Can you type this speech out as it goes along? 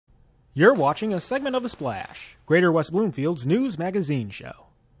You're watching a segment of The Splash, Greater West Bloomfield's news magazine show.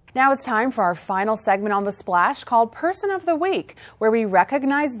 Now it's time for our final segment on The Splash called Person of the Week, where we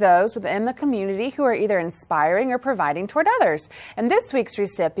recognize those within the community who are either inspiring or providing toward others. And this week's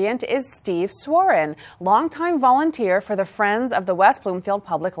recipient is Steve Swarin, longtime volunteer for the Friends of the West Bloomfield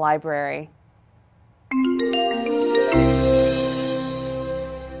Public Library.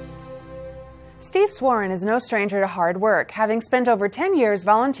 Steve Swarin is no stranger to hard work, having spent over 10 years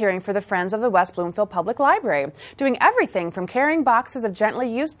volunteering for the Friends of the West Bloomfield Public Library, doing everything from carrying boxes of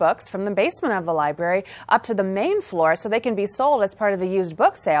gently used books from the basement of the library up to the main floor so they can be sold as part of the used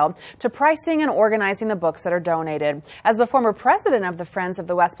book sale, to pricing and organizing the books that are donated. As the former president of the Friends of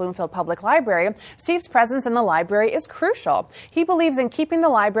the West Bloomfield Public Library, Steve's presence in the library is crucial. He believes in keeping the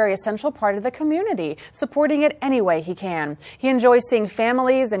library a central part of the community, supporting it any way he can. He enjoys seeing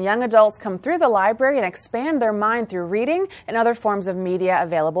families and young adults come through the library and expand their mind through reading and other forms of media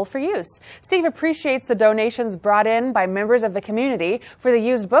available for use. Steve appreciates the donations brought in by members of the community for the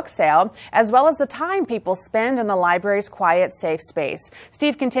used book sale, as well as the time people spend in the library's quiet, safe space.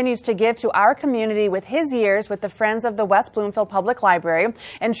 Steve continues to give to our community with his years with the Friends of the West Bloomfield Public Library,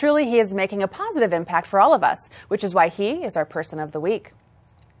 and truly he is making a positive impact for all of us, which is why he is our Person of the Week.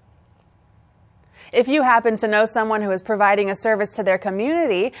 If you happen to know someone who is providing a service to their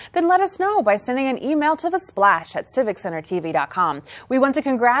community, then let us know by sending an email to thesplash@civiccentertv.com. We want to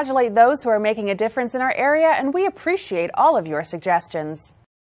congratulate those who are making a difference in our area, and we appreciate all of your suggestions.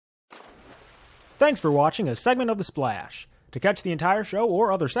 Thanks for watching a segment of The Splash. To catch the entire show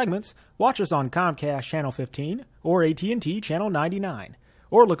or other segments, watch us on Comcast Channel 15 or AT&T Channel 99,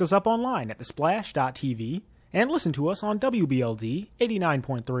 or look us up online at thesplash.tv and listen to us on WBLD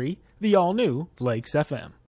 89.3, the all-new Lakes FM.